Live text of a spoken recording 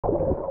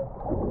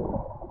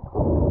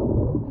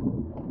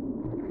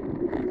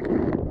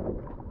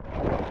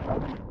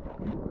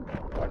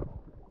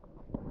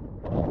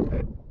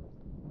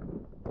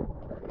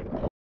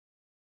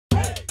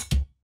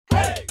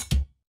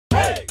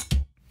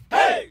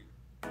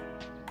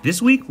This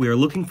week we are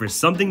looking for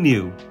something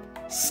new,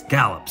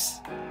 scallops.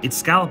 It's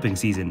scalloping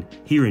season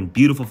here in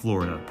beautiful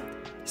Florida.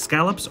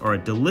 Scallops are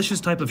a delicious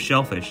type of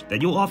shellfish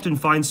that you'll often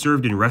find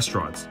served in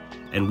restaurants,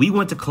 and we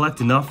want to collect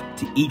enough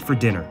to eat for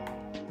dinner.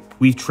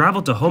 We've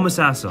traveled to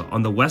Homosassa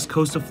on the west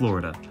coast of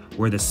Florida,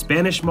 where the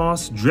Spanish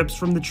moss drips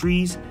from the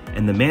trees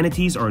and the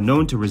manatees are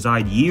known to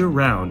reside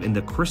year-round in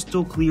the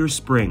crystal clear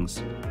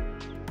springs.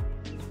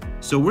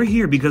 So we're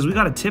here because we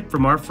got a tip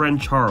from our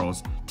friend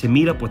Charles to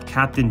meet up with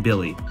Captain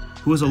Billy,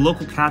 who is a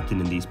local captain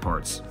in these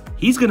parts.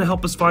 He's gonna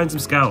help us find some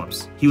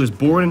scallops. He was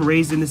born and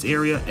raised in this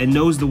area and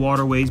knows the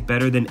waterways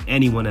better than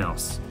anyone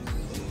else.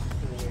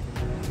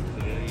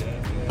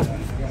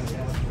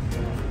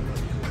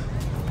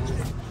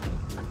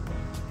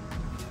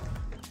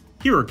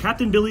 Here are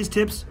Captain Billy's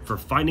tips for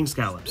finding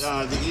scallops.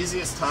 The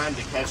easiest time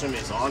to catch them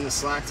is on the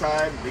slack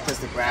tide because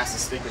the grass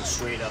is sticking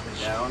straight up and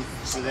down.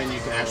 So then you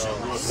can actually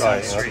look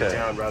straight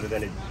down rather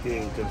than it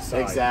being to the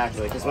side.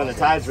 Exactly, because when the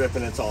tide's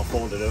ripping, it's all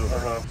folded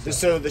over.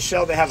 So the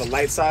shell, they have a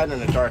light side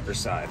and a darker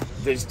side.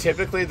 There's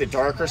typically the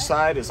darker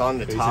side is on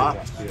the top,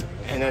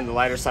 and then the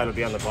lighter side will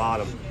be on the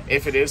bottom.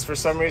 If it is for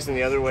some reason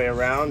the other way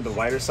around, the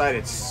whiter side,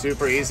 it's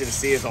super easy to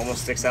see. It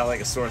almost sticks out like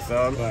a sore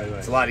thumb.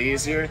 It's a lot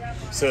easier.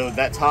 So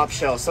that top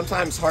shell,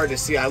 sometimes hard to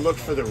see. I look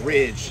for the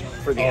ridge,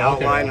 for the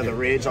outline of the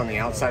ridge on the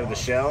outside of the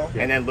shell,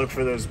 and then look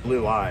for those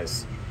blue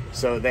eyes.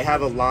 So they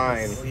have a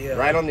line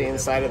right on the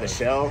inside of the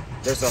shell.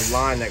 There's a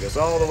line that goes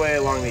all the way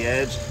along the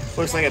edge.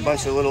 Looks like a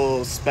bunch of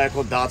little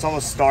speckled dots,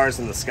 almost stars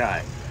in the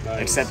sky.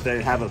 Except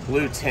they have a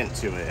blue tint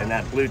to it, and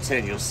that blue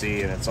tint you'll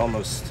see, and it's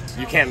almost,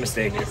 you can't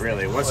mistake it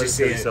really. Once you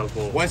see it,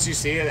 once you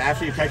see it,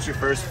 after you catch your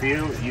first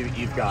few,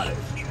 you've got it.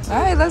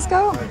 All right, let's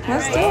go.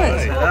 Let's do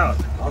it.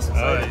 Awesome.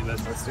 All right,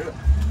 let's do it.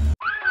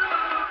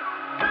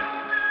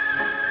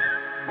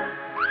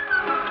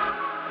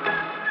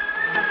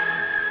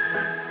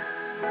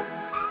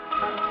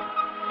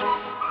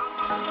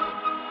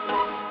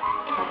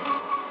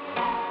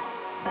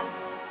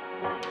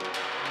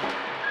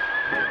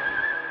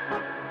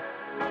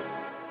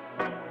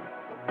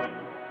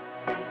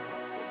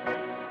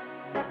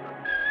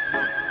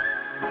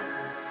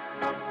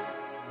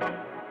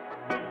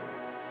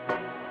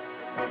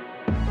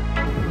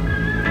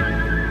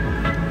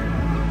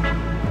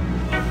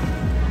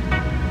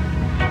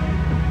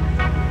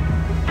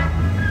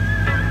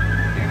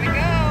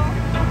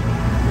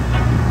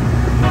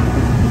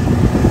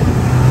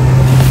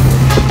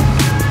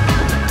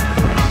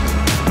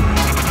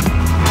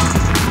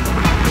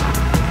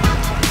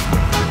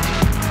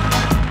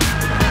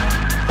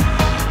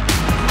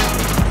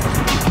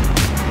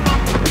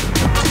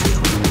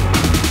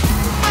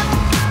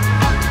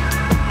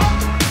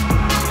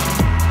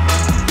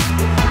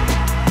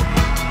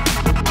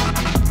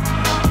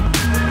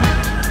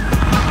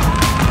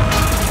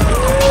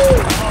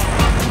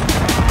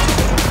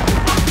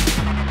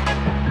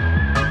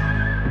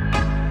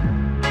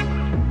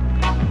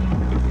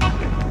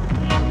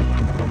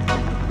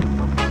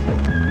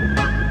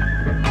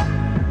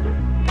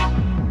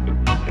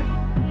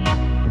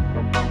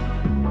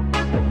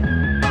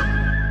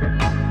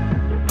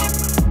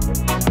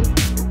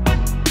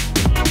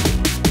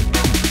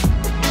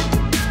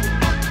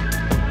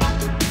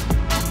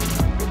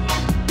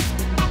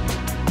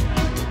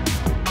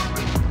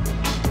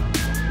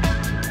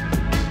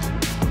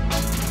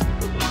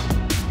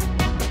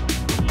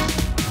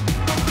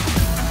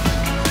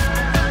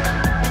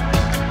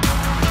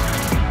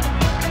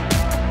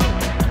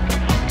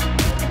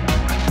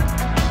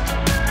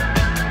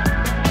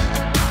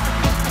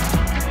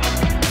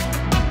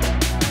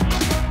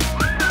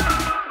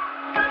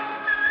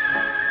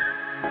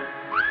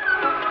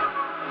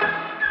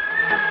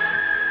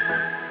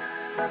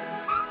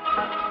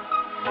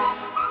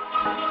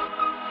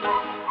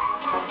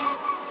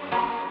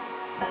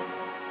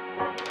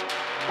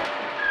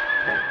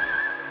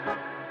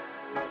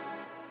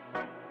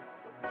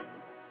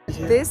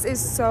 This is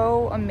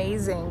so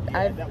amazing.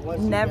 I've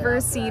never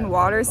seen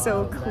water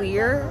so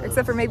clear,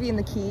 except for maybe in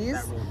the Keys.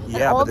 Yeah,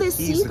 and all but this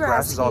the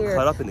grass is all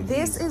cut up in the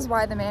This Keys. is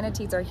why the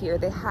manatees are here.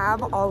 They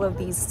have all of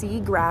these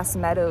seagrass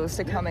meadows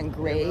to come and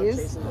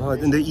graze. Oh,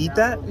 and they eat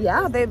that?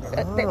 Yeah, they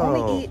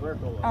only eat,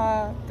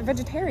 they're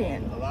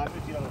vegetarian.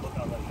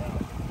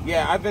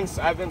 Yeah, I've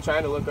been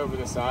trying to look over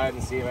the side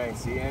and see if I can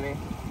see any.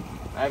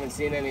 I haven't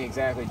seen any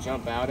exactly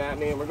jump out at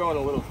me, and we're going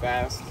a little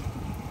fast.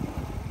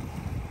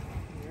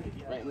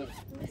 Right in the...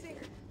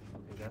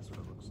 That's what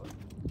it looks like.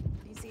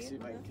 You see See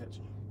if I can catch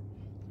him.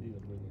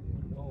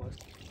 Oh,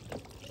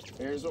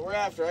 Here's what we're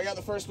after. I got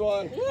the first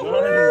one. nice. First one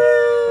of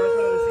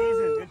the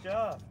season. Good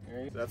job.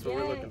 That's what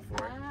we're looking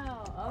for.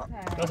 Wow,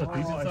 okay. That's a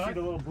decent size. I see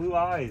the little blue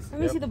eyes.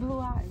 Let me see the blue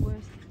eye.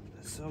 Where's...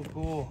 That's so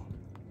cool.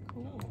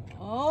 Cool.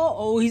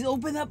 Oh, he's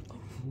opened up.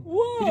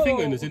 Whoa. Put your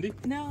finger in this, Cindy.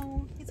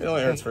 No. It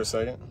only hurts for a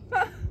second.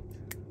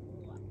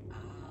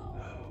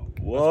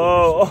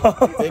 Whoa.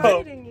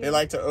 They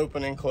like to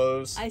open and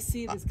close. I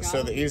see this guy.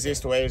 So the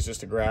easiest way is just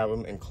to grab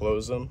them and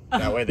close them.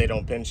 That way they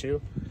don't pinch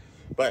you.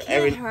 But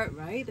Can't hurt,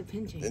 right? The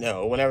pinching.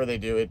 No, whenever they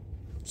do it,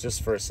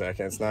 Just for a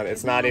second.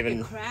 It's not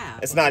even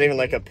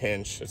like a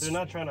pinch. They're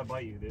not trying to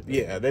bite you, dude.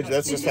 Yeah,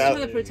 that's just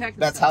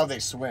how they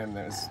swim.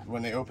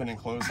 When they open and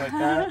close like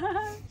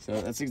that. So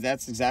that's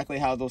exactly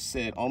how they'll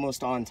sit,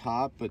 almost on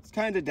top, but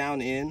kind of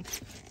down in.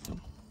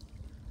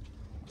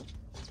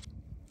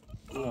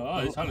 Oh,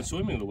 he's trying to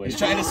swim away. He's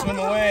trying to swim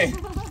away.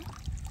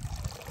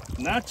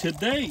 Not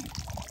today.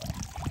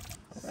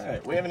 All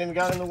right, we haven't even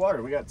got in the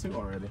water. We got 2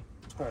 already.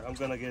 All right, I'm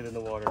gonna get in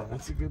the water.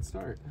 That's a good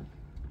start.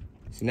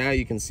 So now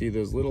you can see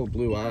those little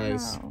blue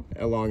eyes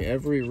along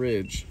every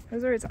ridge.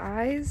 Those are its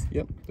eyes?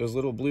 Yep, those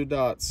little blue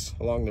dots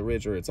along the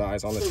ridge are its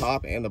eyes on the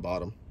top and the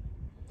bottom.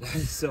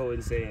 That's so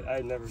insane.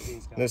 I've never seen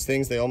scallops. Those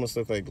things, they almost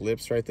look like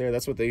lips right there.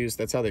 That's what they use.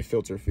 That's how they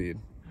filter feed.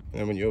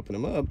 And when you open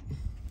them up,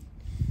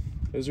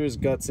 those are his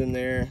guts in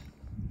there.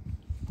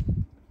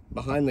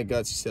 Behind the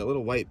guts, you see that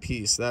little white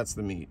piece. That's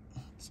the meat.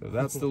 So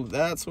that's the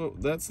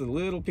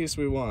little piece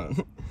we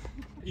want.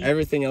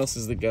 Everything else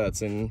is the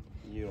guts, and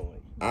you don't like.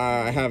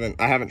 I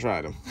haven't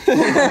tried them.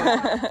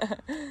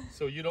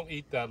 So you don't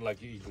eat that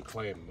like you eat a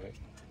clam, right?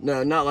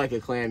 No, not like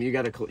a clam. You've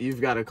got to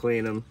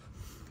clean them.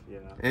 Yeah.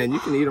 And you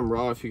can eat them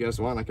raw if you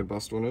guys want. I can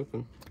bust one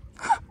open.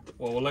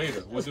 Well,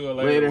 later. We'll do it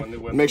later.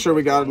 Make sure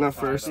we got enough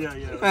first.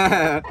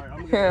 Yeah.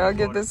 Here, I'll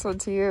give this one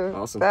to you.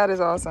 Awesome. That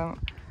is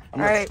awesome. All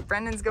right,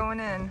 Brendan's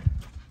going in.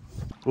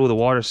 Oh, the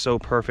water's so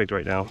perfect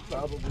right now.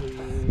 Probably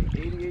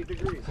 88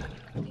 degrees.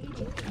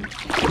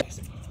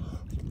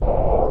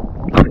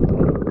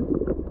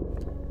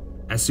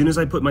 As soon as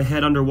I put my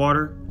head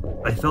underwater,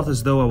 I felt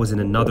as though I was in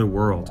another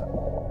world.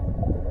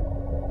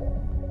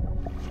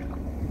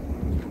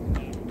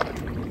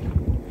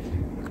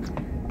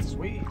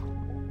 Sweet.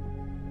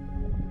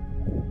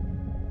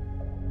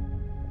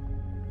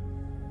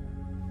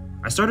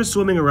 I started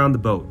swimming around the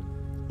boat,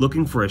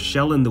 looking for a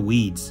shell in the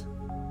weeds.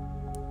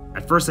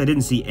 At first I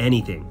didn't see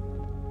anything,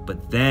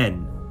 but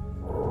then,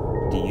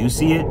 do you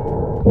see it?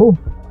 Woohoo!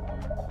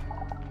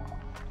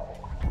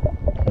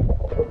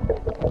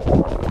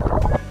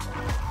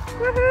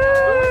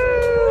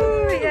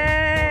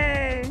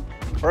 Yay!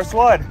 First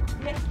one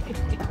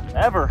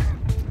ever.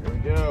 Here we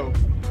go.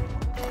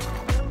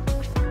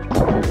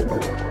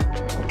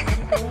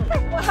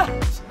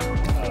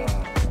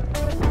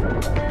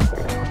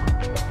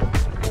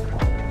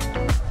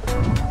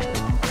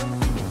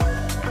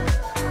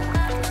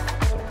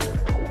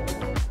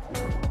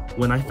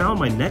 When I found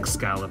my next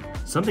scallop,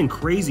 something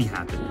crazy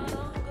happened.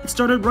 It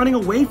started running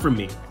away from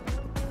me.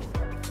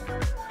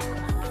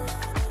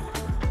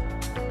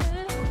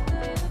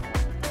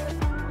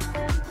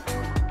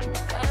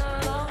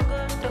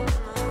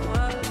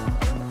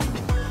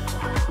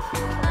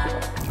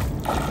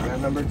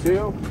 Number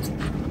 2.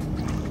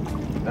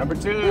 Number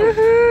 2.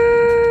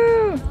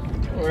 Woohoo!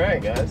 All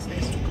right, guys.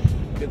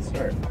 Good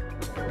start.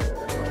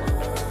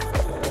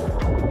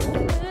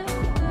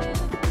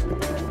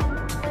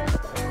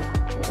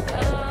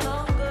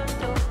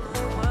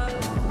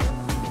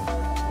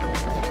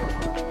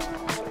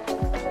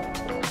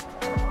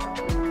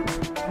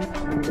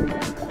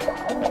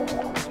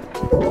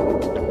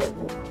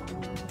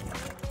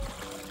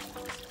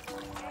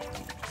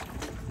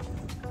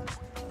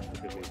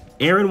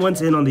 Aaron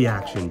went in on the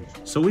action,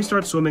 so we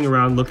start swimming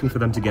around looking for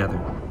them together.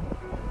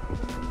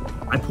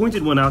 I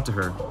pointed one out to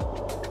her,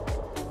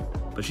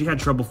 but she had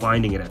trouble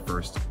finding it at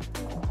first.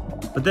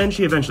 But then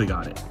she eventually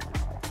got it.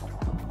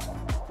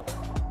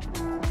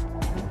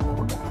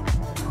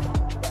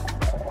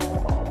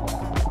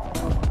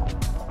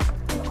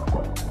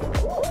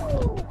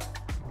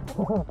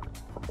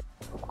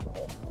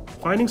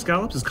 Finding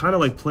scallops is kind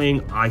of like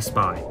playing I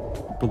Spy,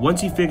 but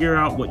once you figure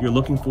out what you're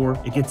looking for,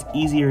 it gets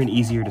easier and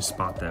easier to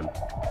spot them.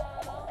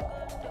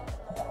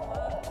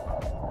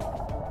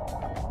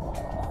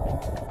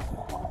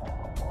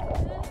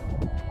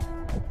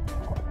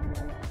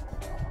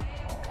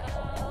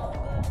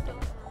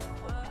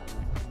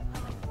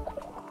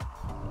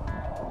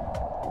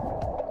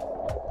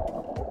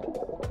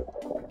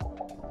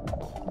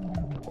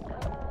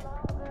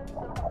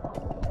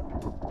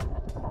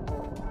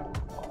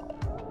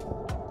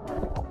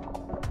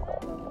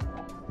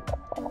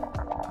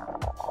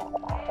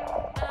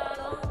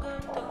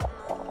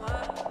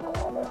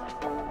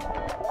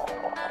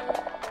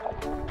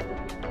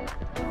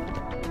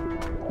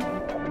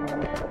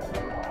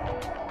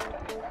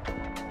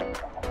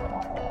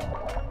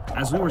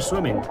 As we were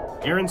swimming,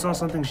 Erin saw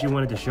something she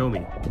wanted to show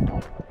me.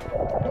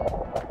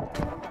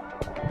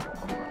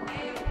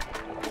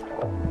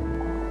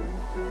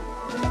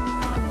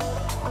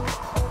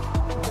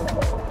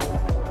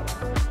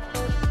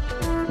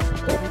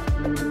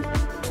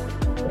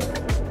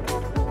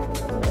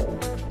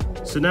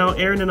 So now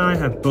Erin and I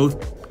have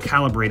both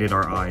calibrated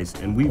our eyes,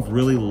 and we've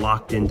really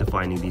locked into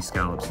finding these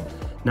scallops.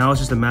 Now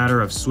it's just a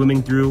matter of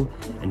swimming through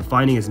and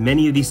finding as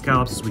many of these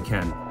scallops as we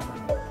can.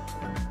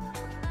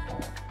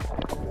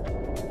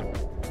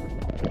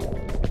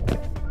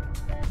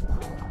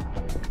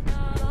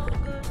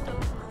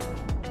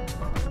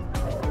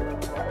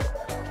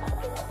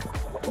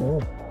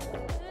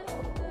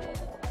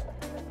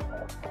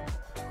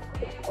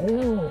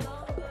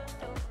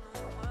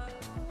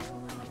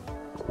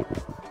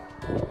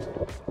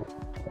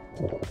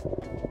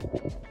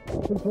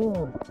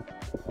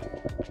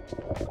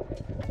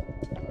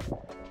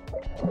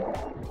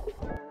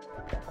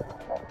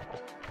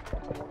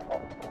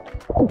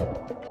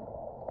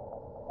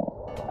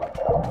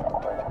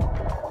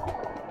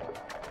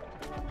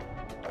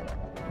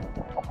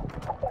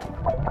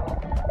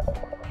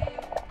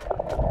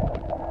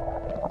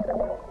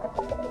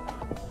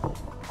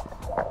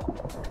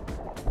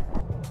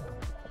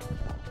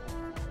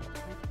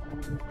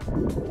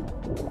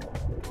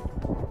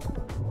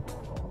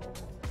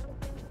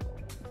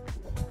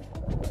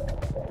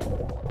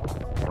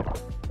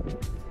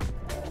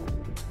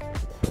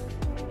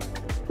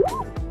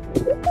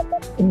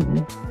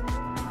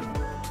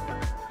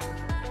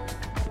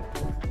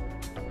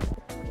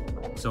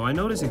 So I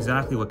noticed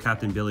exactly what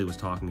Captain Billy was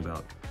talking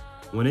about.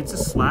 When it's a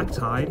slack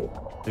tide,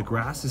 the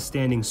grass is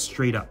standing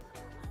straight up.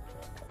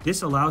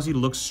 This allows you to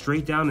look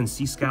straight down and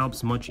see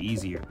scallops much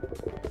easier.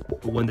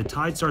 But when the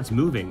tide starts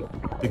moving,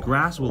 the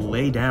grass will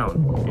lay down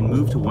and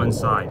move to one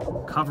side,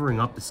 covering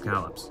up the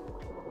scallops.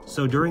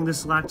 So during this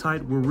slack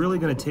tide, we're really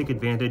going to take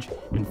advantage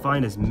and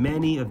find as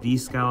many of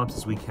these scallops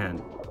as we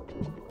can.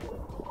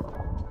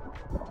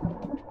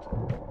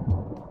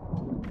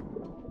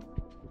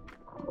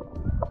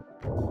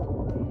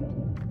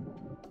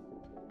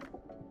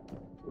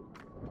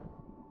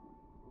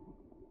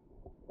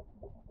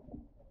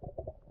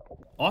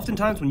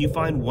 Oftentimes when you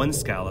find one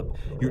scallop,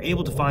 you're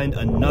able to find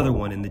another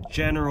one in the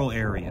general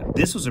area.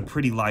 This was a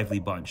pretty lively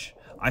bunch.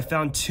 I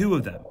found 2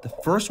 of them. The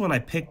first one I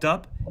picked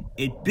up,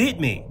 it bit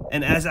me.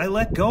 And as I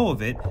let go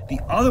of it, the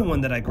other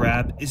one that I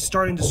grabbed is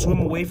starting to swim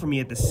away from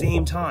me at the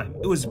same time.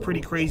 It was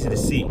pretty crazy to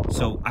see.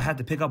 So I had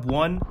to pick up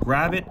one,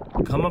 grab it,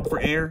 come up for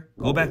air,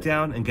 go back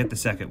down, and get the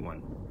second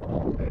one.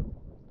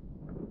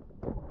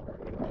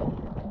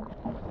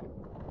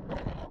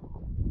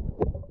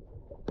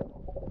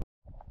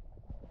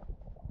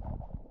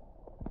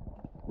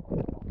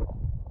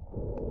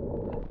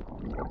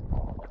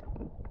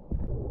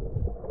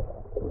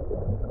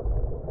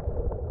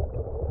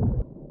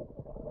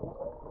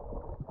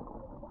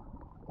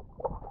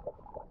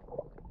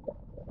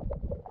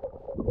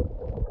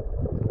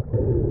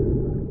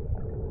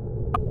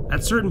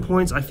 At certain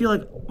points, I feel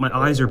like my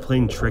eyes are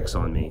playing tricks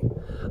on me.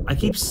 I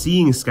keep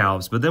seeing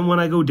scallops, but then when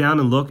I go down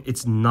and look,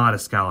 it's not a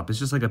scallop. It's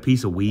just like a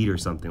piece of weed or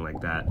something like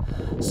that.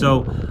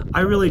 So I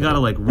really gotta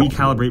like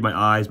recalibrate my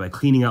eyes by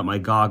cleaning out my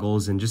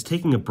goggles and just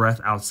taking a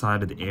breath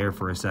outside of the air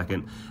for a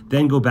second,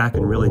 then go back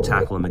and really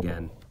tackle them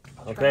again.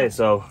 Okay,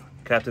 so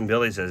Captain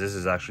Billy says this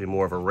is actually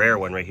more of a rare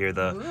one right here.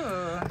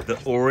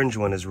 The orange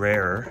one is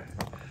rarer.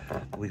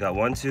 We got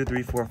 1, 2,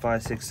 3, 4,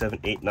 5, 6, 7,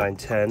 8, 9,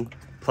 10,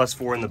 plus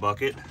 4 in the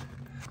bucket.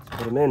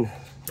 Put them in.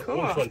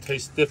 Cool. Each one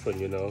tastes different,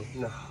 you know.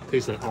 No.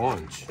 Tastes like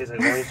orange. Tastes like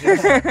orange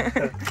juice.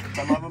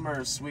 Some of them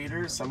are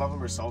sweeter, some of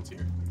them are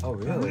saltier. Oh,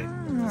 really?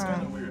 It's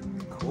kind of weird.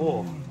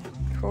 Cool.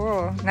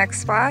 Cool.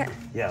 Next spot?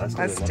 Yeah,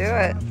 let's do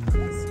it.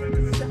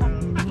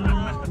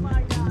 Oh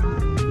my god.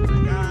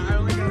 I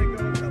only gotta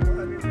go a couple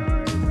hundred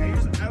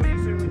yards. I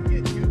usually wouldn't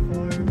get too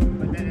far,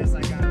 but then it's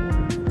like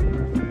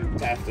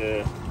I have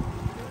to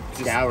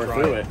scour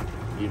through it.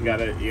 You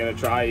gotta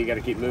try, you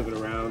gotta keep moving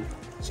around.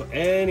 So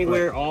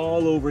anywhere,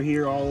 all over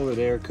here, all over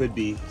there, could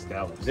be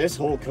scallops. This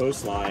whole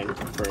coastline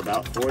for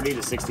about 40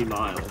 to 60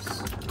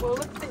 miles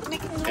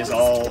is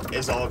all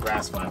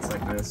grass flats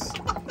like this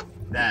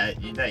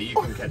that you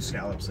can catch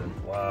scallops in.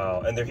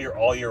 Wow, and they're here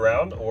all year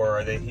round, or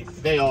are they here?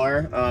 They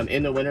are.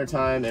 In the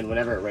wintertime and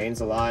whenever it rains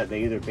a lot,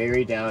 they either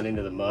bury down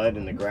into the mud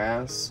and the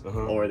grass,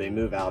 or they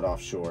move out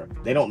offshore.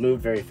 They don't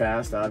move very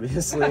fast,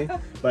 obviously,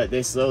 but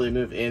they slowly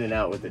move in and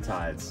out with the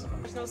tides.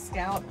 There's no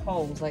scallop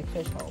holes like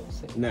fish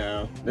holes.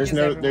 No, there's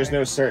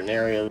no certain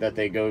area that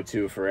they go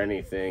to for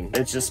anything.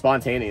 It's just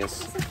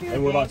spontaneous.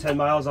 And we're about 10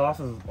 miles off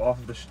the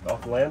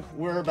land.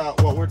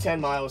 We're 10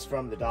 miles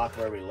from the dock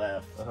where we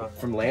left.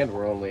 From land,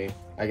 we're only,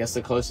 I guess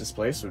the closest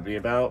place would be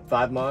about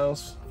 5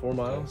 miles, 4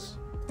 miles.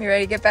 You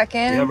ready to get back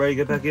in? Yeah, I'm ready to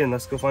get back in.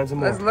 Let's go find some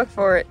more. Let's look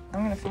for it.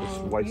 I'm gonna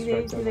find white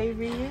stripes. Do they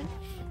read it?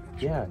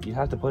 Yeah, you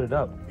have to put it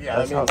up.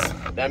 Yeah,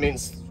 that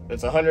means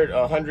it's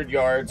 100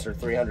 yards or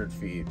 300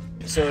 feet.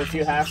 So if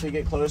you have to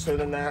get closer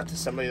than that to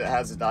somebody that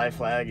has a die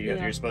flag,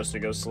 you're supposed to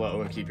go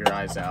slow and keep your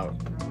eyes out.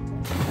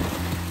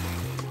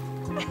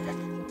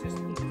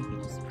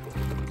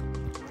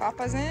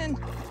 Papa's in.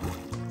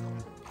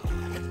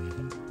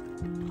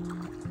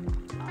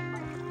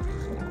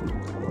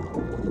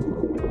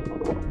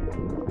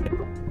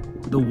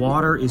 The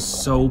water is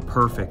so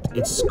perfect.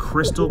 It's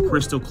crystal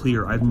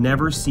clear. I've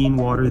never seen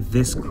water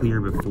this clear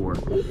before,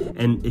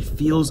 and it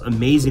feels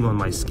amazing on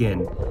my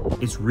skin.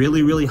 It's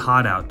really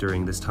hot out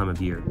during this time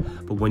of year,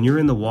 but when you're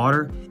in the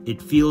water,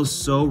 it feels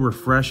so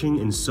refreshing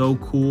and so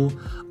cool.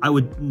 I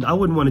wouldn't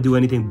want to do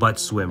anything but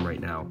swim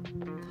right now.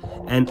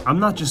 And I'm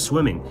not just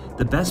swimming.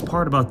 The best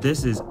part about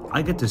this is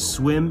I get to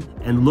swim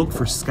and look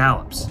for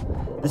scallops.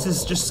 This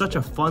is just such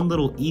a fun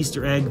little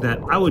Easter egg that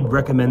I would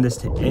recommend this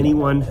to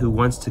anyone who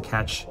wants to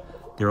catch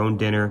their own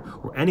dinner,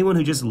 or anyone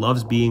who just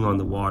loves being on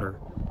the water.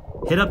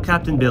 Hit up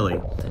Captain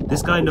Billy.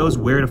 This guy knows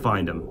where to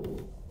find him.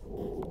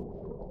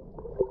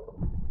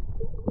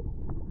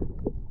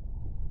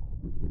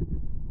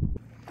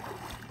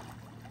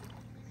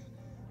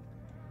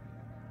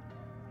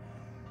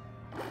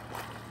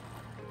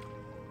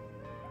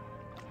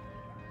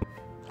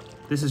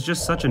 This is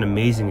just such an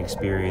amazing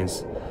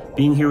experience.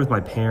 Being here with my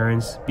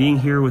parents, being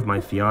here with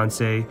my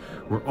fiance,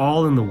 we're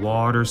all in the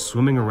water,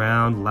 swimming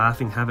around,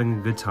 laughing, having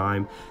a good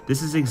time.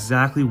 This is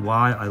exactly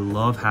why I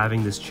love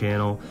having this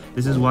channel.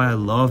 This is why I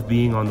love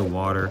being on the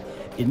water.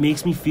 It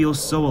makes me feel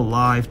so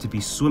alive to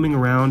be swimming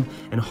around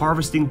and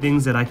harvesting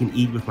things that I can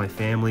eat with my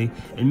family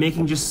and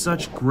making just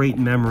such great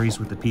memories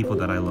with the people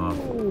that I love.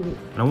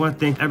 And I want to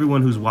thank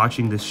everyone who's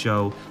watching this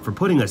show for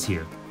putting us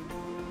here.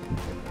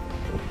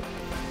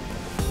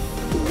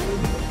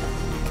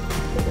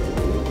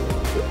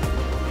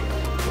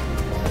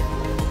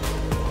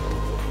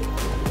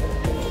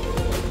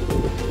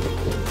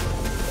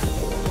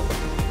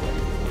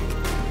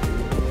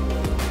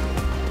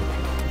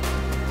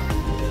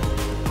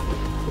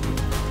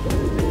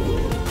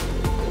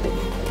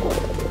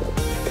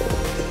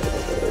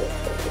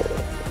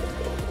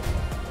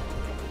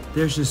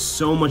 There's just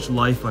so much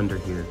life under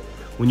here.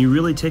 When you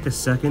really take a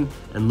second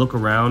and look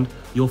around,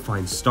 you'll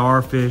find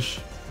starfish,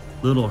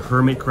 little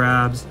hermit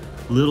crabs,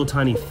 little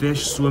tiny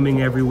fish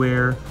swimming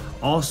everywhere,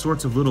 all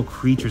sorts of little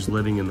creatures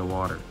living in the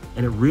water.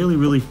 And it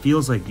really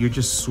feels like you're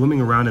just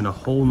swimming around in a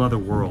whole nother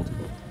world.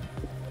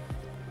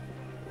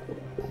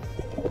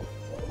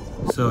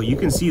 So you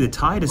can see the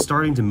tide is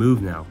starting to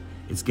move now.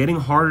 It's getting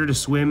harder to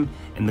swim,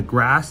 and the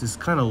grass is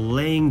kind of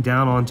laying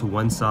down onto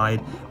one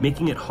side,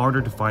 making it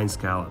harder to find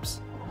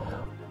scallops.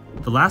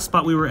 The last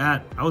spot we were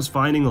at, I was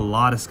finding a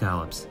lot of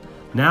scallops.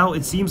 Now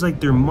it seems like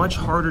they're much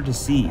harder to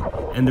see,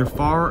 and they're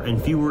far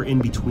and fewer in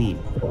between.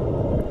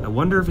 I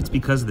wonder if it's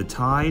because of the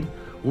tide,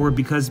 or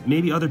because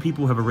maybe other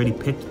people have already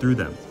picked through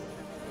them.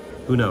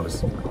 Who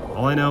knows?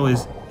 All I know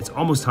is it's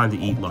almost time to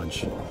eat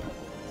lunch.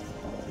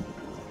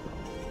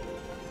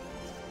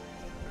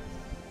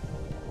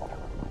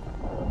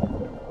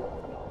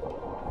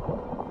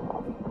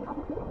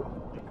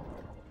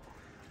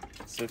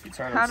 So if you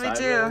turn him sideways,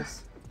 do?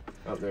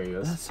 Oh, there he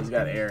is. He's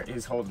got air.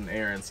 He's holding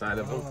air inside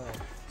of him.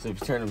 So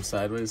if you turn him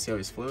sideways, see how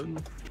he's floating?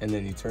 And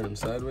then you turn him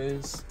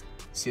sideways.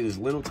 See this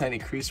little tiny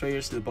crease right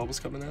here? See the bubbles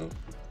coming out?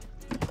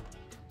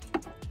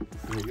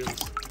 There he goes.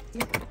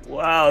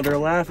 Wow, they're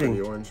laughing.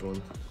 The orange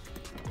one.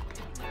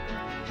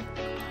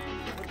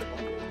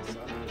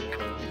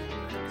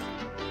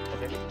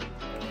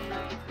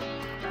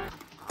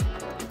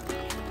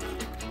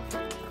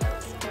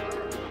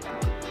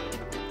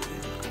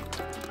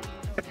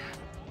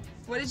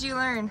 What did you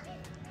learn?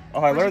 Oh,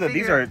 I learned that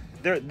these are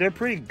they're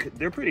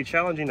pretty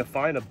challenging to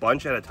find a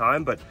bunch at a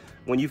time, but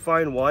when you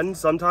find one,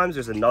 sometimes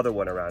there's another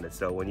one around it.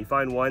 So when you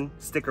find one,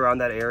 stick around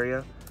that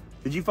area.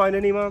 Did you find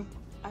any, Mom?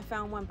 I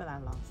found one, but I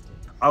lost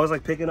it. I was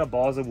like picking up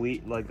balls of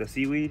wheat, like the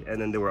seaweed, and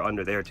then they were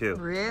under there too.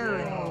 Really?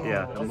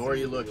 Yeah. The more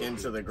you look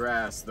into the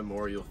grass, the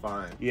more you'll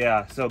find.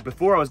 Yeah, so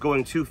before I was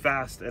going too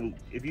fast, and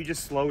if you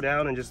just slow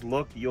down and just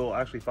look, you'll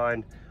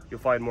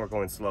find more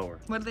going slower.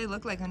 What do they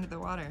look like under the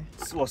water?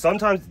 Well,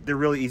 sometimes they're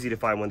really easy to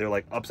find when they're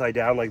like upside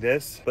down like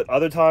this, but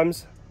other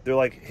times they're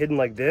like hidden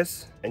like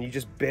this, and you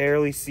just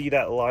barely see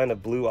that line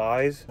of blue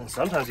eyes. And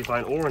sometimes you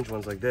find orange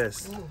ones like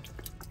this. Ooh.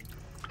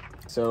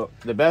 So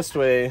the best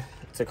way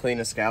to clean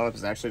a scallop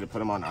is actually to put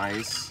them on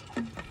ice.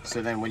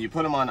 So then when you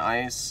put them on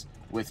ice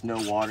with no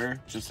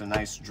water, just a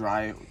nice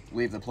dry,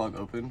 leave the plug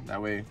open.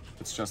 That way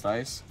it's just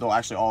ice. They'll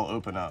actually all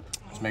open up,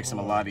 which makes them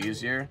a lot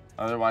easier.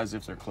 Otherwise,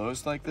 if they're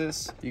closed like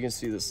this, you can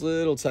see this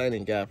little tiny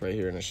gap right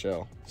here in the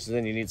shell. So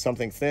then you need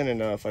something thin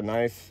enough. A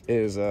knife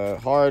is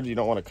hard. You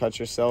don't want to cut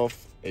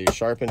yourself. A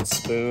sharpened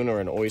spoon or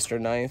an oyster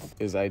knife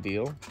is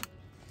ideal.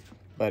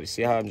 But you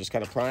see how I'm just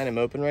kind of prying them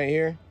open right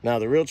here? Now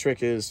the real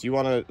trick is you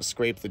want to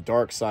scrape the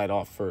dark side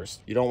off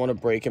first. You don't want to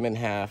break them in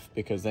half,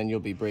 because then you'll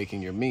be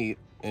breaking your meat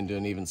into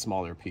an even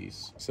smaller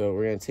piece. So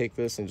we're going to take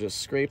this and just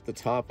scrape the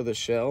top of the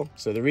shell.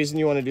 So the reason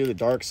you want to do the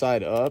dark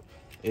side up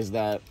is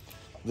that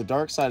the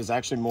dark side is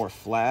actually more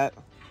flat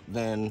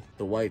than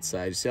the white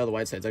side. You see how the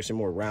white side is actually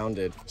more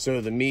rounded, so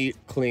the meat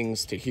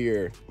clings to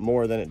here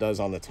more than it does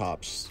on the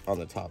top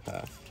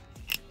half.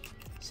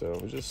 So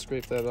we'll just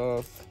scrape that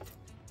off.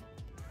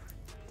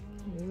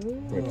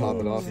 We pop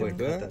it off like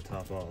that. That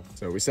top off.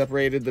 So we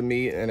separated the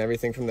meat and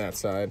everything from that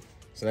side.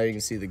 So now you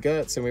can see the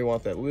guts, and we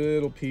want that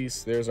little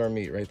piece. There's our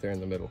meat right there in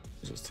the middle.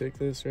 Just take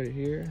this right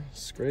here,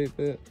 scrape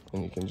it,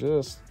 and you can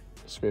just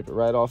scrape it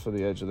right off of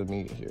the edge of the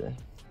meat here.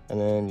 And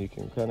then you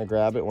can kind of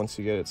grab it once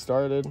you get it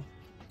started.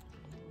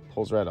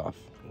 Pulls right off.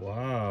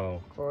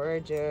 Wow.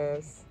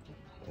 Gorgeous.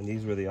 And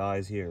these were the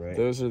eyes here, right?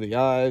 Those are the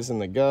eyes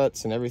and the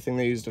guts and everything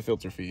they use to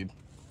filter feed.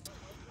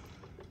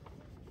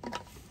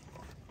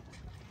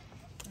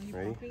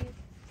 Ready?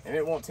 And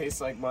it won't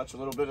taste like much. A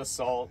little bit of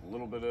salt, a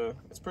little bit of,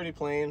 it's pretty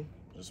plain,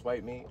 just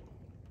white meat.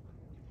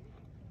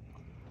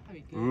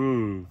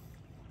 Mmm.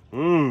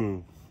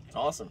 Mmm. It's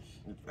awesome.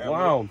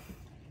 Wow.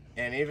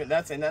 And even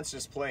that's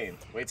just plain.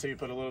 Wait till you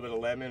put a little bit of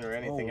lemon or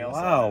anything else.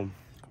 Wow.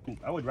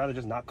 I would rather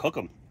just not cook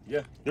them.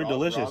 Yeah. They're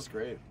delicious. Raw's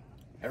great.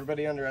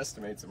 Everybody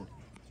underestimates them.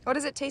 What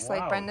does it taste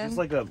like, Brendan? Just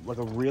like a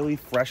really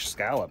fresh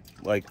scallop.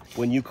 Like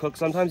when you cook,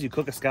 sometimes you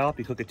cook a scallop,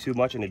 you cook it too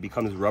much and it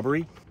becomes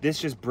rubbery. This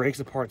just breaks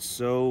apart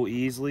so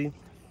easily.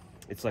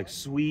 It's like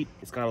sweet.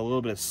 It's got a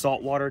little bit of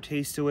saltwater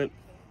taste to it.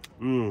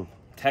 Mmm.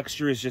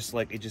 texture is just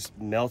like, it just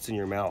melts in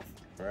your mouth.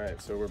 All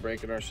right, so we're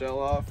breaking our shell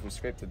off. We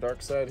scrape the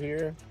dark side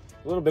here.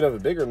 A little bit of a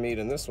bigger meat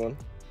in this one.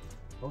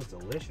 Oh, it's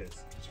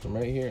delicious. Just come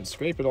right here and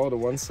scrape it all to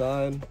one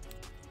side.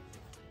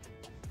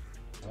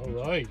 All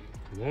right,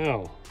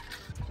 now.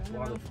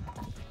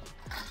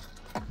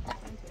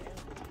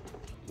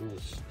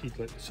 Eat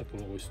like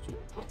sucking oyster.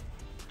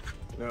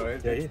 No,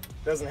 it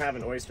doesn't have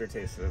an oyster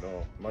taste at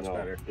all. Much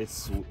better.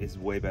 It's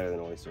way better than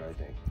oyster, I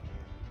think.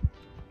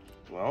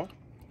 Well,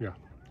 yeah.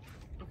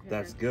 Okay,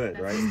 that's good,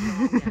 right?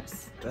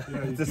 Yes.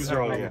 It's a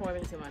strong one.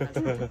 Pouring too much.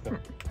 How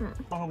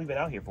long have we been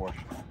out here for?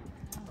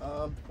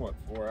 What,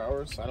 4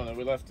 hours? I don't know.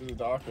 We left to the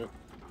dock at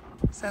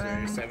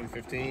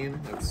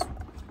 7:15. That's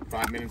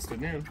 5 minutes to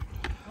noon.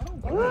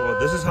 All right, well,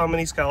 this is how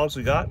many scallops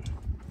we got.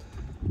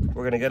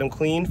 We're gonna get them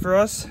cleaned for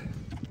us,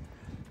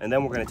 and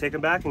then we're gonna take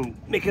them back and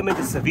make them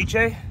into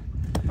ceviche.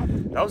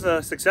 That was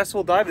a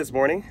successful dive this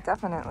morning.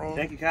 Definitely.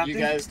 Thank you, Captain. You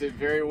guys did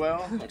very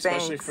well,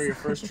 especially Thanks. for your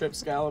first trip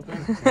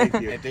scalloping.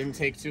 Thank you. It didn't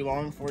take too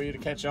long for you to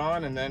catch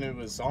on, and then it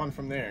was on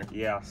from there.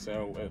 Yeah.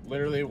 So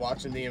literally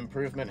watching the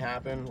improvement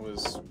happen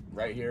was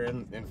right here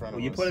in front of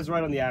us. You put us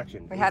right on the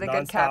action. We It had was a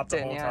good nonstop captain,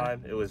 the whole yeah.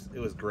 time. It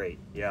was great.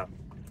 Yeah.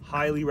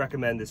 Highly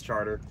recommend this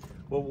charter.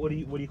 Well, what do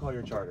you call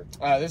your charter?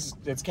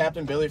 It's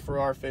Captain Billy for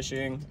Our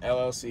Fishing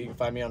LLC. You can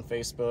find me on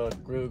Facebook,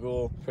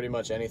 Google, pretty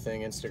much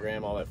anything,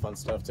 Instagram, all that fun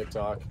stuff,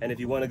 TikTok. And if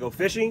you want to go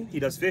fishing,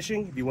 he does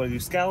fishing. If you want to do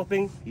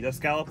scalloping, he does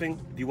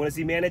scalloping. If you want to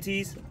see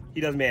manatees,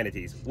 he does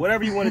manatees.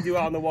 Whatever you want to do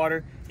out in the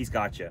water, he's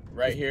got you.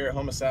 Right here at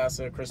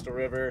Homosassa, Crystal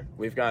River,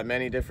 we've got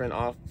many different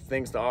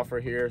things to offer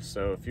here.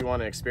 So if you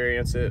want to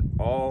experience it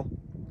all,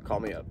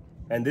 call me up.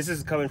 And this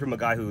is coming from a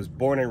guy who was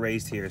born and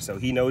raised here, so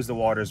he knows the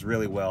waters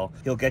really well.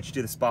 He'll get you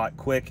to the spot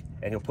quick,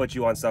 and he'll put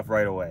you on stuff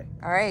right away.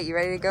 All right, you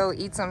ready to go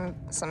eat some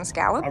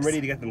scallops? I'm ready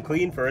to get them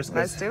clean first.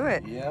 Let's do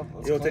it. Yeah,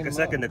 It'll take a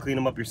second to clean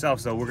them up yourself,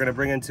 so we're gonna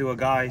bring into a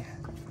guy,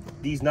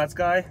 These Nuts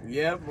guy.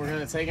 Yep, we're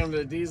gonna take him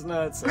to These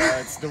Nuts.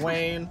 It's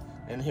Dwayne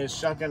in his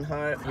shucking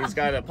hut. He's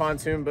got a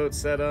pontoon boat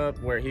set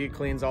up where he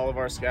cleans all of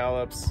our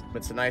scallops.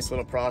 It's a nice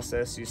little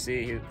process. You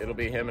see, it'll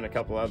be him and a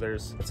couple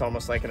others. It's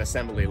almost like an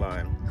assembly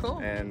line. Cool.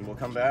 And we'll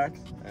come back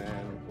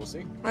and we'll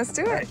see. Let's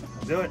do it.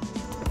 Let's do it.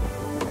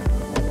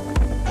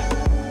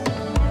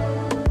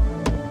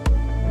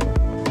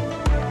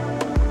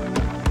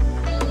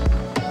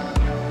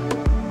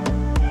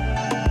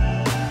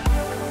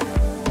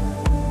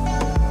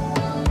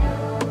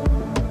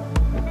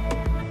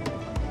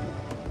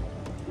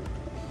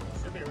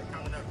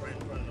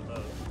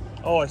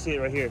 Oh, I see it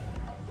right here.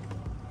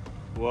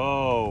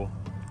 Whoa.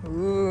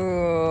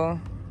 Ooh.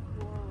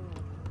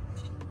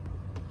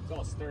 It's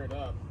all stirred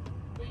up,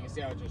 but you can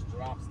see how it just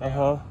drops down.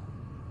 Uh-huh.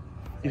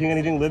 You think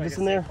anything lives It's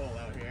in there? like a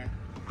out here.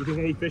 You think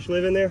any fish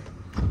live in there?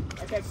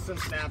 I catch some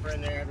snapper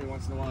in there every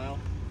once in a while.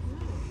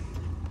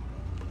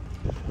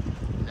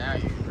 Now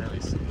you can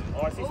really see it.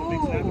 Oh, I see some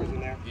big snappers in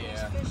there.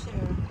 Yeah.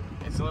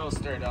 It's a little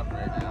stirred up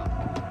right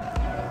now.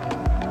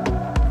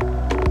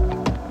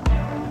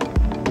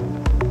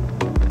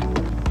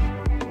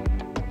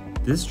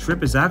 This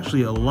trip is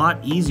actually a lot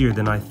easier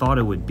than I thought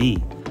it would be.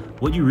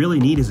 What you really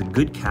need is a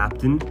good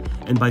captain,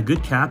 and by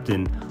good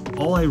captain,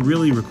 all I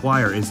really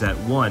require is that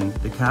 1,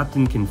 the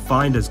captain can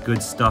find us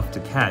good stuff to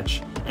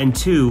catch, and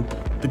 2,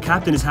 the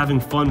captain is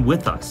having fun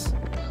with us.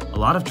 A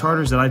lot of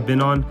charters that I've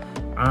been on,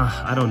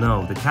 I don't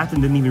know, the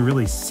captain didn't even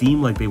really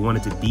seem like they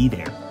wanted to be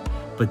there.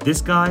 But this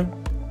guy,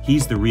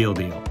 he's the real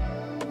deal.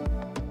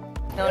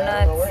 No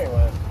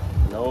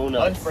nuts. No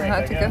nuts. We'll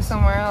have to go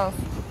somewhere else.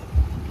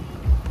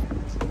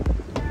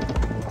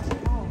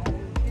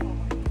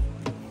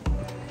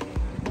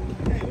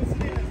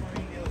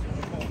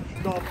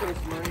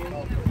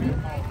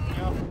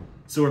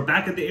 So we're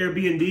back at the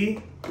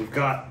Airbnb. We've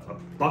got a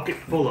bucket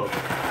full of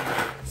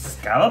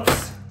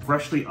scallops,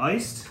 freshly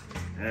iced,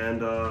 and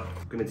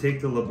gonna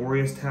take the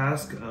laborious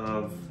task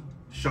of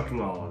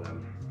shucking all of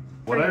them.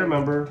 What I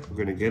remember, we're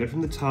gonna get it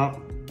from the top.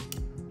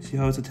 See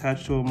how it's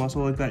attached to a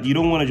muscle like that? You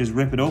don't wanna just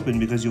rip it open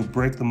because you'll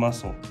break the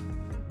muscle.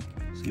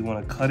 So you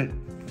wanna cut it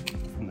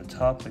from the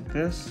top like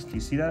this. Do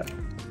you see that?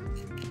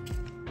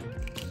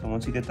 So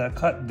once you get that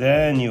cut,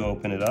 then you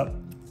open it up.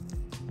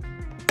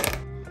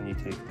 And you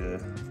take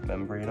the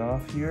membrane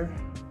off here.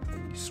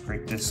 You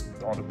scrape this,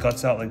 all the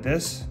guts out like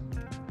this.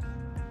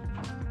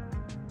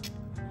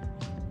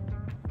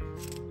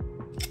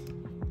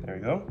 There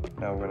we go.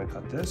 Now we're gonna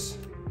cut this.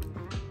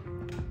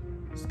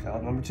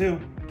 Scallop number 2.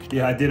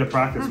 Yeah, I did a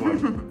practice one.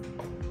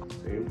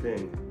 Same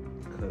thing.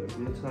 Cut it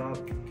from the top.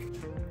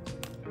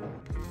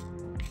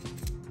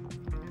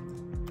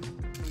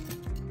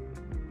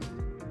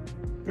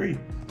 Three.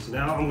 So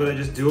now I'm gonna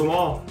just do them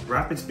all,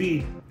 rapid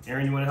speed.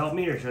 Aaron, you wanna help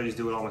me or should I just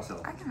do it all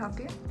myself? I can help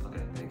you.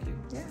 Okay, thank you.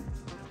 Yeah.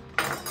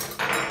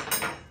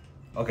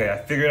 Okay, I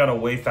figured out a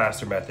way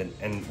faster method,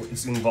 and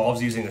it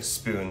involves using a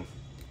spoon.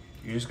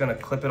 You're just gonna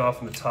clip it off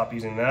from the top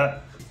using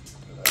that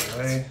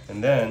way,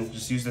 and then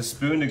just use the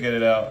spoon to get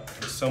it out.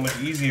 It's so much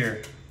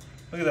easier.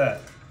 Look at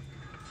that.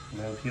 And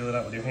then peel it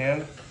out with your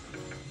hand.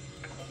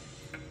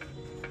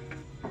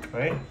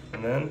 Right?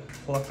 And then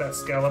pluck that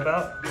scallop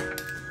out,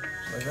 just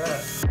like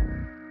that.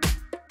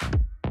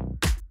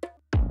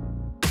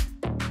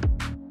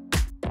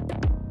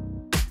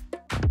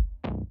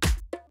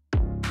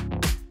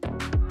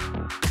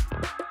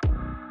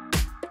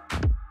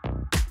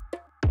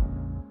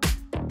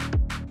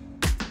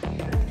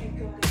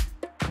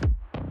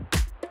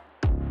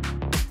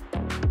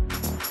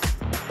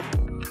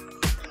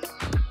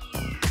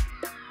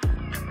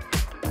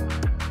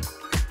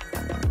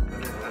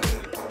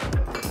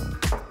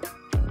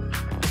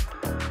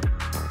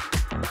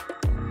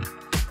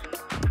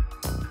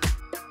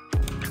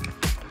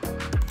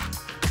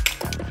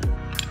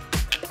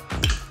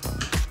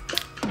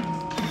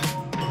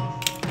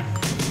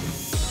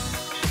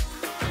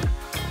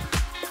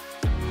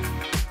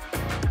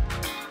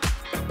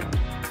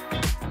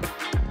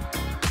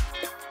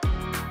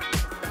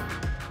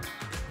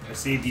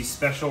 saved these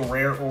special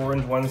rare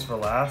orange ones for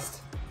last.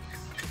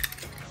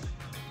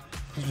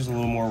 These are just a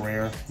little more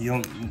rare. You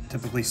don't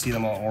typically see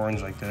them all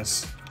orange like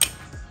this.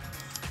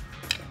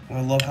 And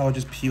I love how it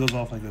just peels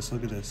off like this.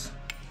 Look at this.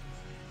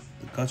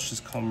 The guts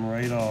just come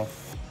right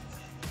off.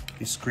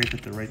 You scrape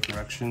it the right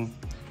direction.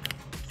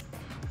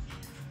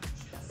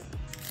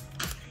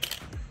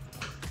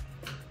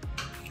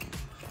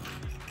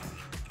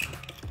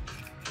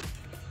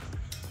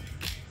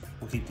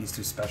 We'll keep these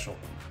two special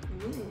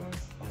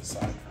on the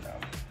side for now.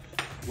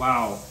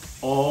 Wow,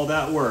 all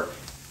that work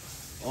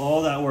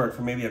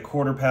for maybe a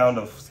quarter pound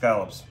of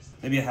scallops,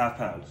 maybe a half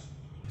pound.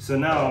 So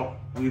now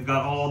we've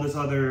got all this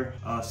other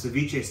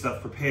ceviche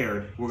stuff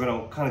prepared. We're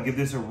gonna kind of give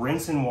this a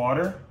rinse in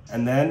water,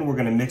 and then we're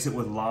gonna mix it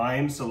with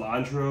lime,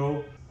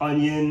 cilantro,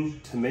 onion,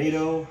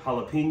 tomato,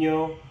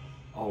 jalapeno.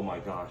 Oh my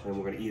gosh, and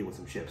we're gonna eat it with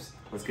some chips.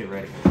 Let's get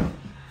ready.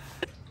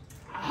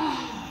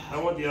 I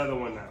want the other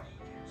one now.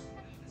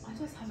 I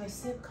just have a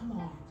sip, come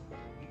on.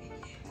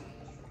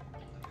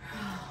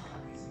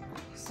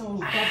 So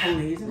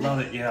bubbly, isn't it? Love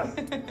it, yeah.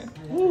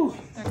 Woo.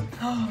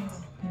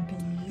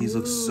 These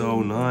look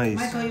so nice.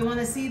 Michael, you want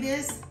to see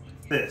this?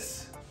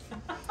 This.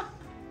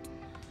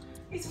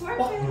 It's worth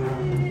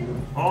it.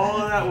 All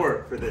of that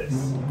work for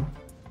this.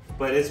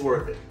 But it's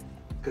worth it.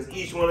 Because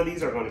each one of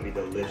these are going to be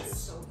delicious.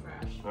 That's so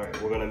fresh. All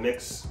right, we're going to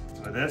mix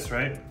some of this,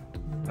 right?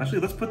 Actually,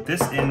 let's put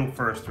this in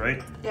first,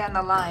 right? Yeah, and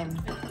the lime.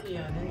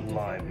 Yeah, then you can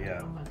Lime, figure yeah.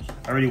 out how much.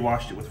 I already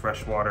washed it with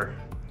fresh water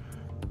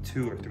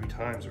 2 or 3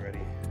 times already.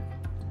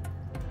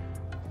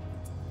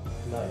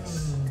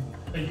 Nice.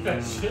 Hey, you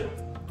got chip?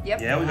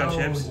 Yep. Yeah, we got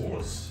chips.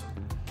 Yes.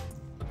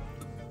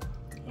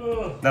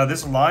 Now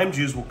this lime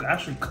juice will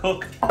actually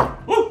cook.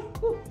 Woo!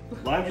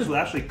 Lime juice will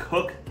actually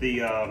cook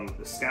the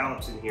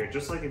scallops in here,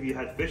 just like if you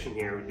had fish in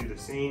here. It would do the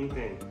same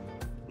thing.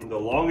 And the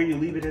longer you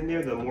leave it in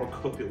there, the more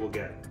cooked it will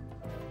get.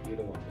 You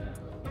don't want that.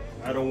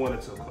 I don't want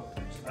it so cooked.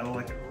 I don't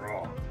like it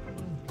raw.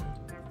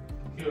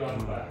 Here on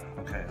the back.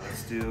 Okay,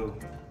 let's do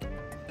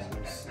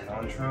some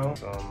cilantro,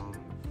 some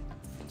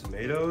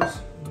tomatoes,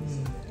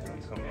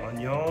 and some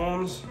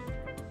onions.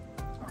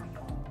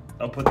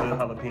 I'll put the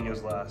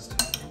jalapenos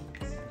last.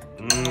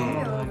 Oh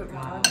my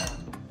god.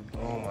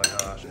 Oh my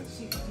gosh. Do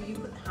you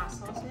put hot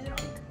sauce in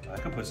it? I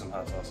could put some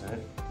hot sauce in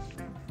it.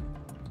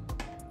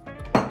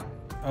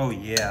 Oh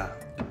yeah.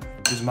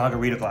 There's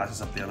margarita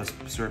glasses up there. Let's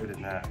serve it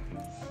in that.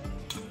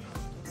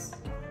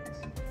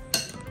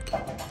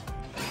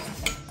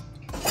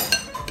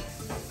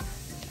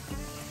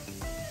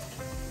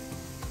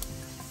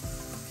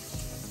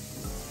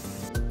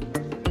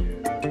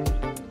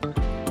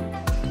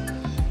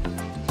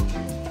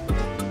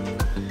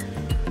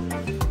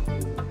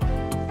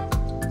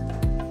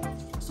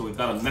 So we've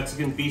got a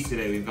Mexican feast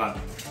today. We've got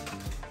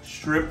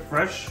shrimp,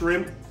 fresh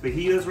shrimp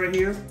fajitas right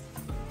here,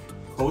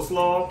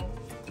 coleslaw,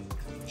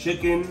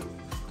 chicken,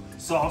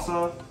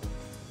 salsa,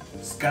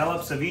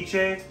 scallop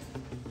ceviche,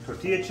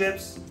 tortilla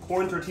chips,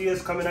 corn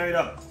tortillas coming right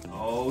up.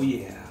 Oh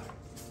yeah.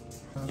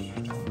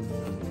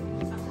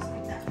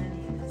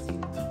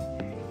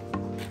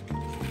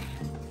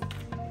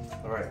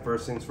 All right,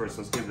 first things first,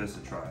 let's give this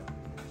a try.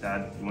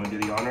 Dad, you wanna do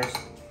the honors?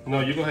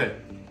 No, you go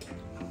ahead.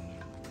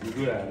 You're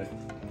good at it.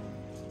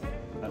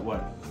 At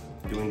what?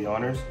 Doing the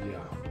honors?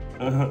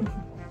 Yeah.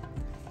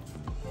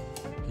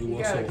 You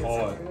work so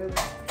hard.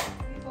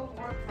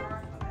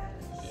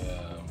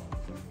 Yeah.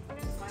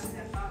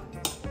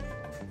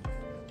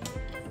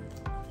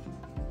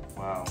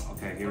 Wow,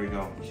 okay, here we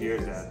go.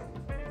 Cheers, Dad.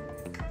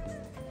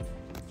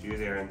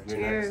 Cheers, Aaron. You're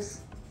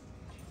Cheers.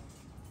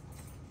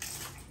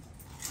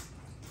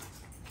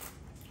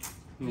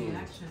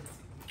 Reaction.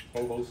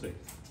 Hold on, see.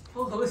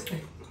 Oh,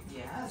 Jose.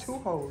 Yes. 2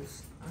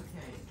 holes.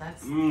 Okay,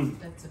 that's Mm.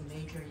 that's a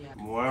major yes.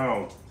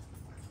 Wow.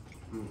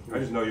 I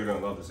just know you're gonna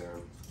love this,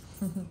 Aaron.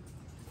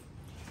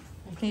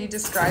 Can you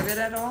describe it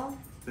at all?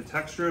 The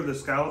texture of the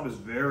scallop is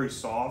very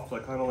soft,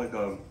 like kind of like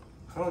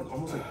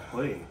almost like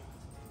pudding.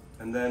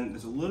 And then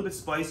it's a little bit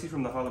spicy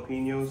from the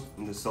jalapenos,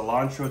 and the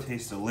cilantro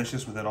tastes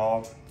delicious with it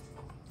all.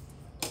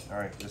 All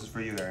right, this is for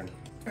you, Aaron.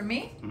 For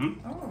me?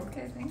 Mm-hmm. Oh,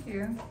 okay, thank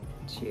you.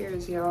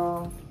 Cheers,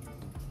 y'all.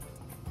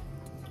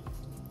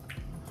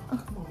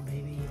 Come on,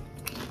 baby.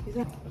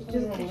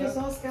 You just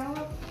saw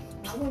scallop?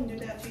 I wouldn't do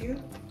that to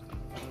you.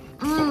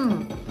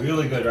 Mmm.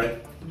 Really good,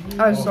 right?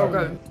 Oh, it's so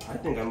good. I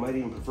think I might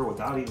even prefer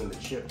without even the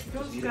chip.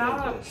 Those Just eat it like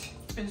scallops,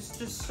 this. it's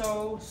just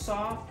so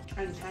soft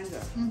and tender.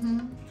 Mm-hmm.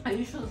 I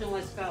usually don't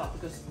like scallop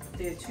because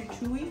they're too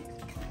chewy.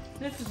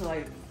 This is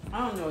like, I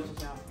don't know what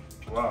to tell.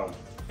 Wow,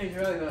 It's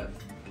really good.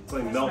 it's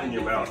like That's melt my in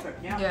your new mouth.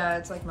 favorite. Yeah. Yeah,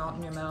 it's like melt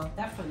in your mouth.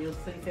 Definitely your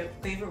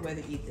favorite way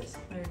to eat this.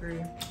 I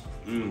agree.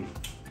 Mm.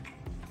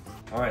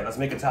 All right, let's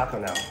make a taco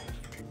now.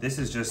 This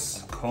is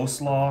just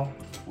coleslaw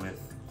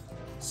with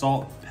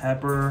salt,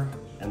 pepper,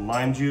 and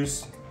lime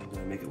juice. I'm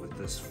gonna make it with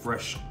this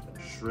fresh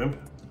shrimp.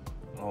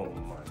 Oh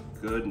my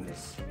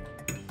goodness.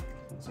 And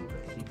some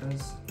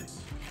fajitas.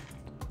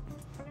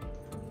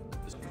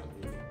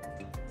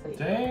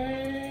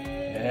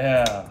 Dang.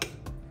 Yeah,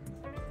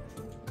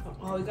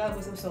 Oh, you got it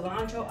with some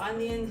cilantro,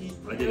 onion.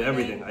 I did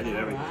everything. I did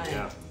everything. Alright.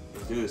 Yeah,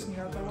 let's do this. You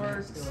got the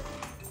works.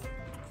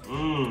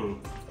 Mmm.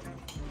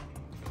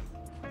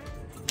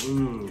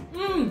 Mmm.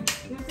 Mmm.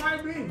 It's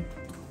fried bean.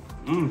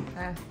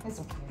 Mmm. It's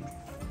okay.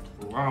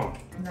 Wow.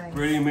 Nice.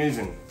 Pretty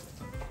amazing.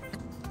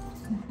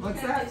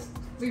 What's that?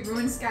 We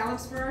ruined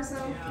scallops for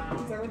ourselves? Yeah.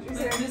 Is that what you But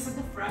said? this is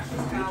the freshest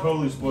You're scallop.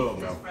 totally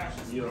spoiled now.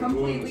 Freshest. You know,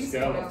 Completely ruined the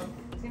scallop.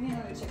 spoiled. Give me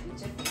another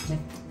chippy.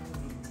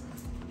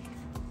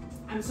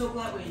 I'm so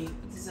glad we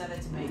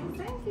decided to make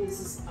it. Thank you. This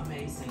is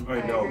amazing.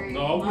 I know. agree.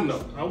 No,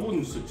 I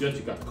wouldn't suggest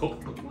you got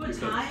cooked them. We're because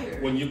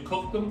tired. When you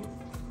cook them,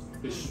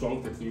 they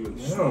shrunk it for you and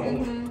Yeah.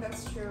 strong.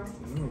 That's true.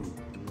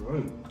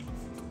 Mmm.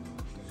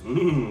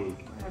 Mmm.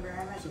 Whatever,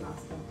 I like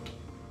pasta.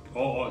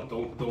 Oh,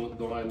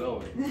 don't I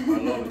know it? I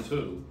love it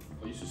too.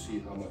 I used to see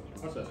how much.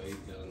 I said I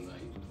ate the other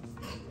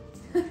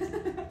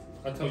night.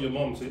 I tell your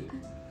mom, see,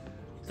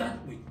 that's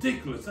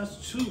ridiculous.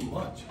 That's too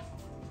much.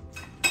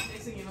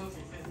 Next thing you know, it's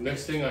finished.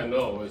 Next thing I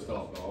know, it's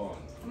all gone.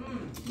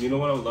 You know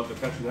what I would love to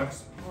catch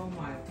next? Oh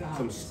my god.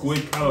 Some squid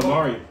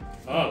calamari.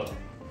 Oh,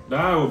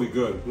 That would be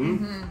good.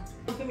 Hmm?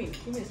 Oh, give me a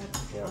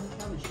second. Yeah. I'm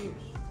trying to choose.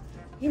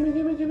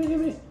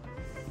 Gimme.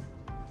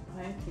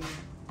 Thank you.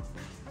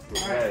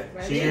 Okay.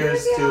 ready?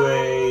 Cheers to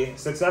a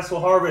successful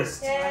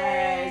harvest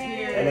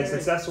Yay. and a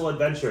successful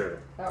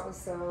adventure. That was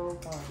so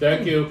fun.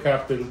 thank you,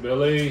 Captain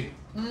Billy.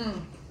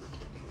 Mmm.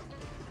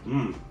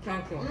 Mmm.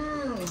 Thank you.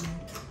 Mmm.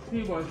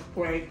 He was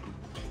great.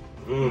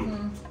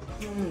 Mmm.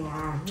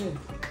 Wow.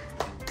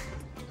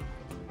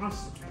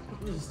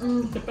 This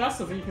is the best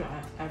ceviche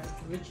I've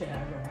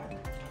ever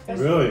had.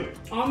 Really?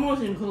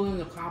 Almost including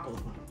the cobble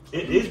one.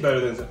 It is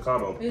better than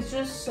Cabo. It's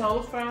just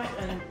so fresh,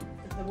 and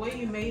the way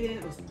you made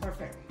it was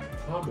perfect.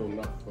 Cabo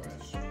not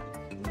fresh.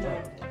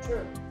 Yeah.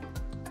 True.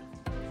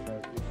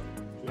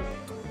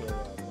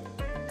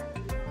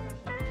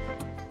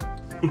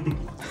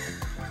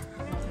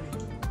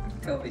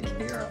 Go be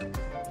Kira.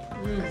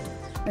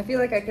 I feel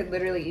like I could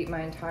literally eat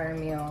my entire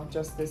meal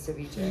just this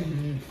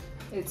ceviche.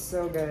 It's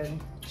so good.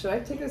 Should I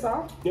take this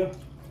off? Yeah.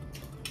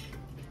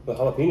 The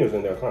jalapenos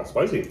in there are kind of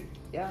spicy.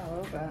 Yeah, a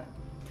little bit.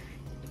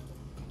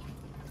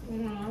 You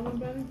want another one,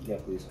 Ben? Yeah,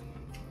 please.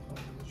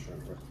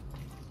 Shrimp first.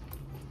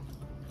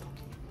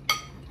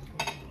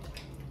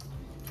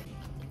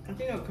 I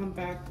think I'll come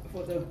back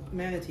for the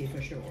manatee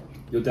for sure.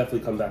 You'll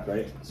definitely come back,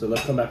 right? So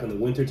let's come back in the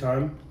winter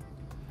time.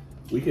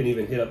 We can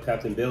even hit up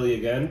Captain Billy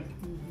again.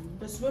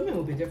 The swimming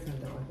will be different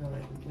though, I feel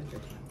like in winter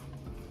time.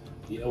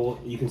 Yeah, well,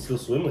 you can still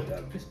swim with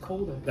them. It's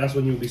colder. That's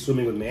when you'll be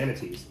swimming with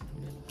manatees.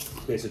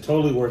 Okay, so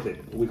totally worth it.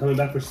 Are we coming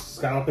back for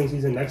scalloping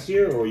season next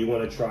year, or you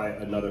want to try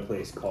another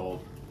place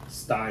called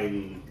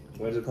Stein?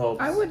 What is it called?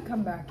 I would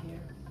come back here.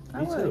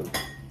 I Me would. too.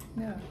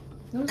 Yeah.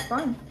 It was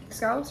fun.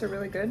 Scallops are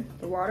really good.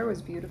 The water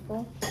was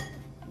beautiful.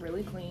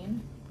 Really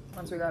clean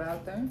once we got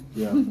out there.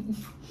 Yeah.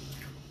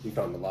 We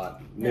found a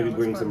lot. Yeah, Maybe it was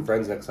bring fun. some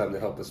friends next time to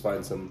help us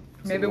find some.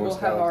 Maybe more we'll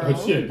have our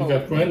scallops. Oh shit, you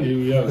got friend,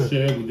 you gotta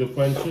share it with your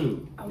friend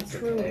too. Oh, That's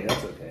true. okay.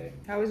 That's okay.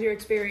 How was your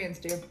experience,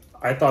 dude?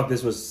 I thought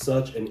this was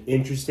such an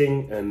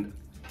interesting and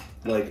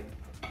like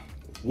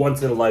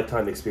once in a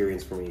lifetime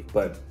experience for me.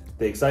 But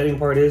the exciting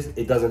part is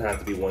it doesn't have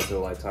to be once in a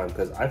lifetime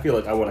because I feel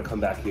like I want to come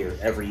back here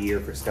every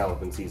year for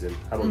scalloping season.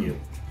 How about you?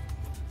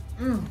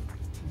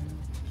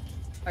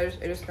 I just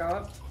ate a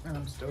scallop and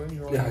I'm still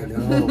enjoying Yeah, I it.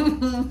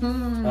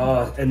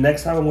 know. And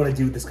next time I want to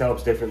do the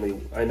scallops differently.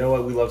 I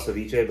know we love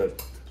ceviche,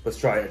 but let's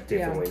try it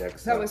differently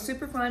next That time. was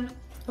super fun.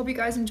 Hope you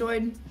guys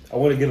enjoyed. I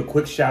want to give a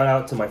quick shout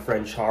out to my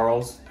friend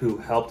Charles who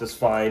helped us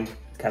find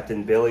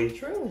Captain Billy.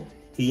 True.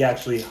 He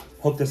actually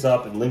hooked us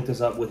up and linked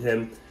us up with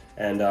him,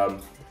 and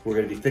we're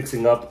going to be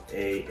fixing up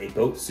a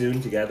boat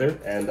soon together,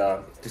 and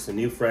just a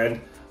new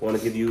friend. I want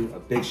to give you a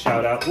big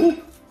shout out. Ooh.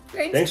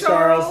 Thanks,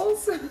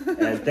 Charles.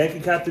 And thank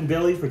you, Captain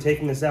Billy, for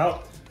taking us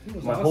out.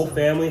 My whole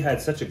family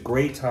had such a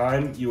great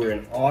time. You were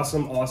an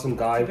awesome, awesome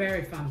guy,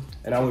 Very fun.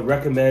 and I would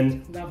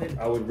recommend Love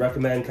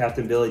it.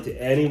 Captain Billy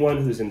to anyone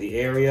who's in the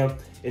area.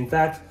 In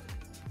fact,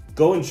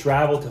 go and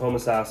travel to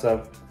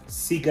Homosassa,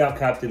 seek out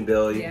Captain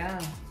Billy. Yeah.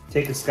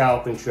 Take a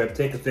scalloping trip,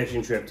 take a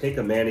fishing trip, take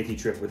a manatee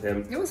trip with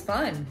him. It was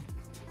fun.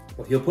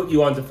 Well, he'll put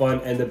you on to fun,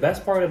 and the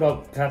best part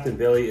about Captain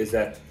Billy is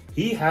that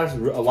he has a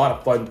lot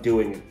of fun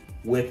doing it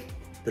with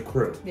the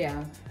crew.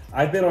 Yeah.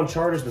 I've been on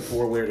charters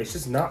before where it's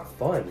just not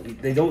fun.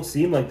 They don't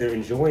seem like they're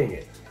enjoying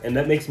it, and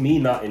that makes me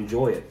not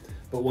enjoy it.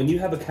 But when you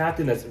have a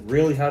captain that's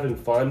really having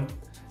fun,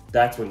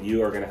 that's when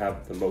you are gonna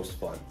have the most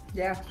fun.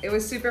 Yeah. It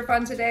was super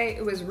fun today.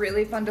 It was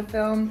really fun to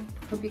film.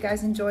 Hope you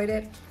guys enjoyed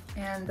it.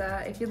 And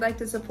if you'd like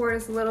to support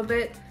us a little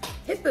bit,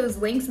 hit those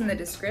links in the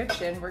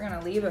description. We're going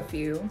to leave a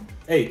few.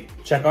 Hey,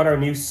 check out our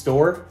new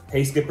store,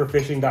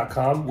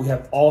 HeySkipperFishing.com. We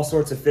have all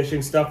sorts of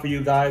fishing stuff for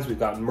you guys. We've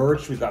got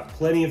merch. We've got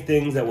plenty of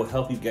things that will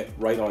help you get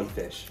right on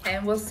fish.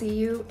 And we'll see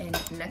you in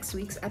next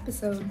week's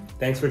episode.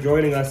 Thanks for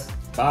joining us.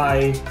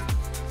 Bye.